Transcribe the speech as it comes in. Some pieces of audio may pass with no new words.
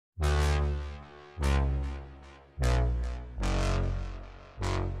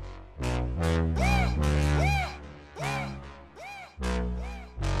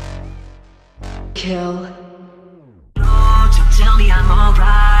kill. No, don't tell me I'm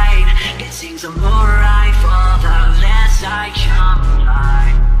alright. It seems I'm alright for the less I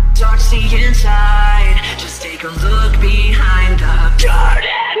comply. Dark's the inside, just take a look behind the curtain.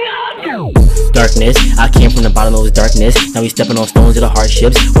 Darkness, I came from the bottom, it was darkness. Now we stepping on stones of the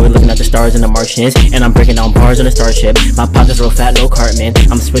hardships, or we looking at the stars and the Martians. And I'm breaking down bars on a starship. My pockets real fat, no Cartman.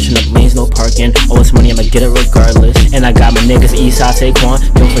 I'm switching up lanes, no parking. All this money, I'ma get it regardless. And I got my niggas Eastside, Saquon,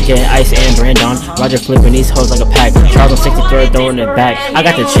 don't forget Ice and Brandon. Roger flipping these hoes like a pack. Charles on 63rd, throwing it back. I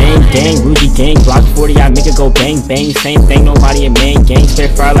got the chain gang, Rudy gang, block 40, I make it go bang bang. Same thing, nobody in main gang.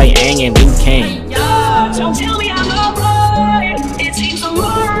 Spit fire like Aang and Liu Kang. Don't tell me I'm alright. It seems I'm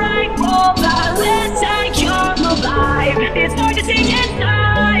alright for the less I come alive. It's hard to see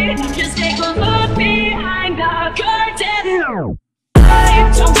inside. Just take a look behind the curtain.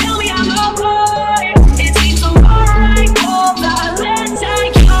 Don't tell me I'm alright. It seems I'm alright for the less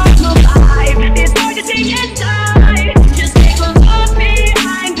I come alive. It's hard to see inside. Just take a look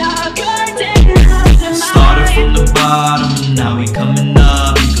behind the curtain. Started from the bottom and now we coming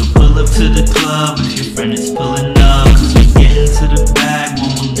up. You can pull up to the club if your friend is pulling up. Cause we getting to the bag,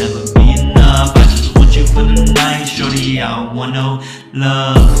 one will never be enough. I just want you for the night, shorty, I don't want no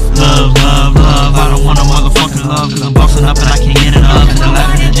love. Love, love, love, I don't want no motherfucking love. Cause I'm bossing up and I can't get enough. And they're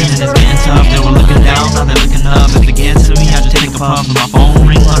laughing and gym and it's getting tough. They were looking down, now they're looking up. If they get to me, I just take a puff. And my phone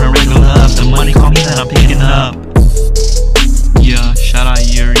ring on a regular up. The money call me, then I'm picking up. Yeah, shout out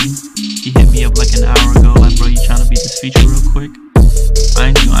you.